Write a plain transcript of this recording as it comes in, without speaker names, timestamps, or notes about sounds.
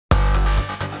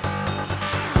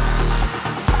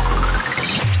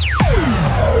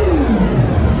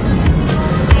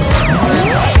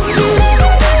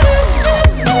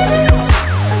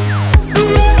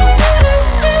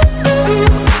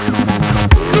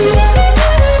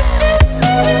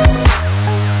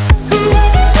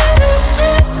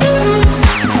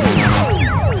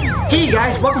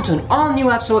welcome to an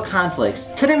all-new episode of Conflicts.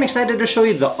 Today I'm excited to show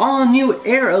you the all-new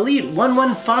Air Elite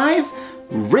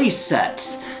 115 race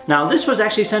set. Now this was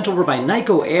actually sent over by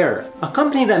Nikko Air, a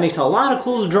company that makes a lot of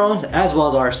cool drones as well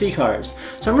as RC cars.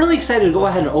 So I'm really excited to go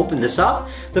ahead and open this up.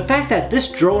 The fact that this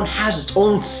drone has its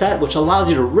own set which allows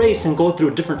you to race and go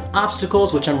through different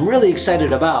obstacles, which I'm really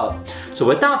excited about. So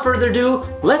without further ado,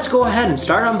 let's go ahead and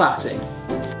start unboxing.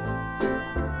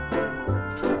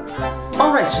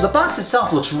 Alright, so the box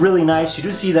itself looks really nice. You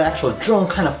do see the actual drone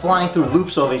kind of flying through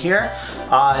loops over here.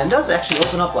 And it does actually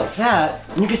open up like that.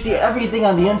 And you can see everything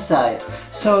on the inside.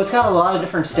 So it's got a lot of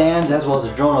different stands as well as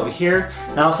the drone over here.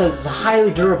 Now it says it's a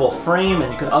highly durable frame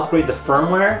and you can upgrade the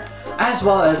firmware. As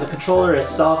well as the controller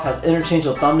itself has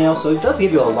interchangeable thumbnails, so it does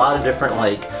give you a lot of different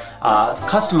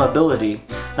customability.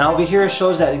 Now over here it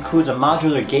shows that it includes a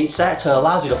modular gate set, so it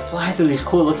allows you to fly through these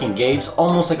cool looking gates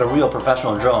almost like a real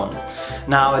professional drone.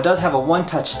 Now it does have a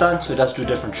one-touch stunt, so it does do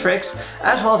different tricks,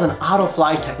 as well as an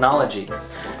auto-fly technology.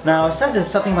 Now it says it's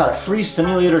something about a free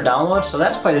simulator download, so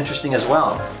that's quite interesting as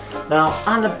well. Now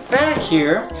on the back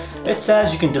here, it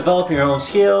says you can develop your own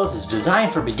skills. It's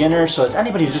designed for beginners, so it's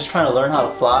anybody who's just trying to learn how to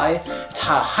fly. It's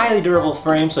a highly durable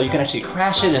frame, so you can actually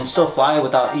crash it and still fly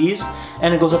without ease.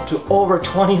 And it goes up to over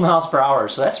 20 miles per hour,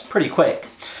 so that's pretty quick.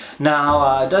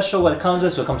 Now, it does show what it comes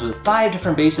with, so it comes with 5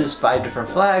 different bases, 5 different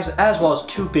flags, as well as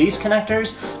 2 base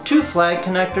connectors, 2 flag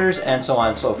connectors, and so on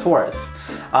and so forth.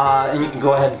 And you can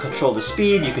go ahead and control the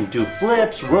speed. You can do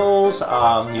flips, rolls,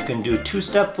 you can do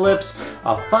 2-step flips,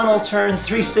 a funnel turn,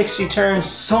 360 turns,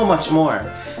 so much more.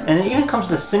 And it even comes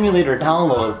with a simulator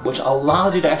download, which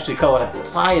allows you to actually go and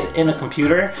fly it in a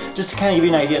computer, just to kind of give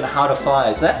you an idea on how to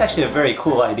fly. So that's actually a very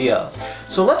cool idea.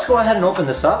 So let's go ahead and open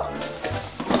this up.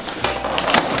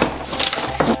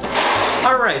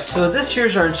 Alright, so this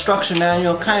here's our instruction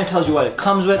manual. Kind of tells you what it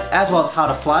comes with, as well as how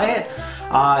to fly it.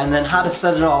 And then how to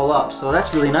set it all up. So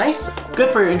that's really nice.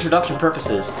 Good for your introduction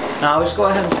purposes. Now let's go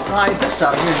ahead and slide this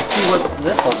out here and see what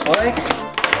this looks like.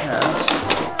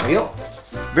 There we go.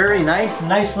 Very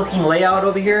nice looking layout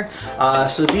over here.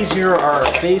 So these here are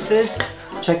our bases.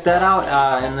 Check that out.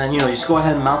 And then you just go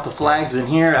ahead and mount the flags in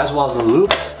here as well as the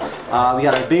loops. We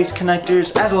got our base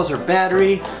connectors as well as our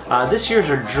battery. This here's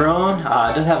our drone.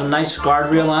 It does have a nice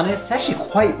guardrail on it. It's actually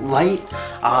quite light.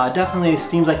 Definitely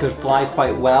seems like it would fly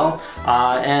quite well.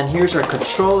 And here's our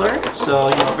controller. So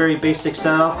very basic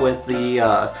setup with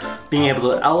the being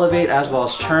able to elevate as well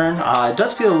as turn. It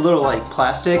does feel a little like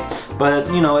plastic, but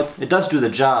it does do the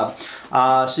job.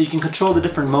 So you can control the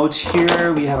different modes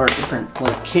here. We have our different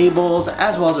cables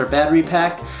as well as our battery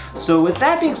pack. So with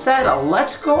that being said,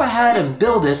 let's go ahead and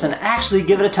build this and actually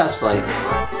give it a test flight.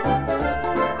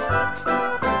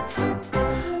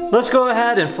 Let's go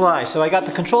ahead and fly. So I got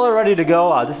the controller ready to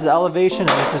go. This is elevation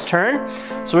and this is turn.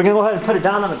 So we're gonna go ahead and put it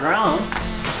down on the ground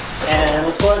and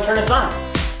let's go ahead and turn this on.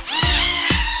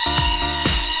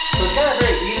 So it's got a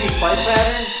very easy flight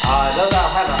pattern. It does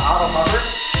have an auto hover.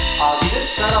 We did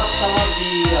set up some of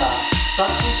the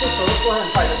stunt pieces, so let's go ahead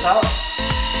and try this out.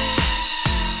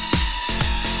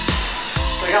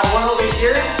 So I got one over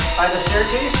here by the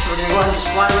staircase. We're going to go ahead and just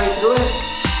fly right through it.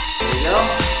 There you go.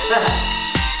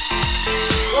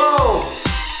 Whoa!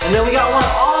 And then we got one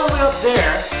all the way up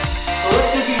there. So let's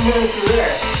see if we can get it through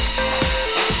there.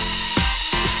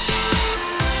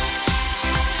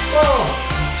 Whoa!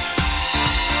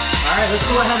 Alright, let's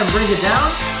go ahead and bring it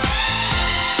down.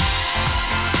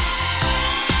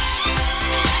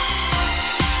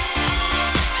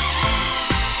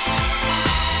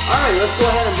 Alright, let's go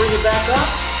ahead and bring it back up.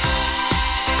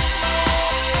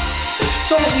 It's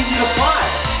so easy to fly.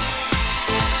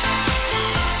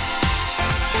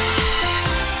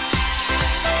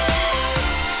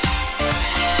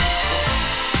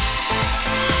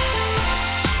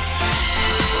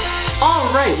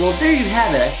 Alright, well there you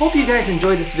have it. I hope you guys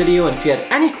enjoyed this video, and if you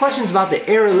had any questions about the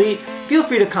Air Elite, feel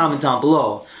free to comment down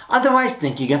below. Otherwise,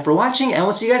 thank you again for watching, and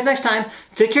we'll see you guys next time.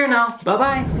 Take care now.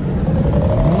 Bye-bye.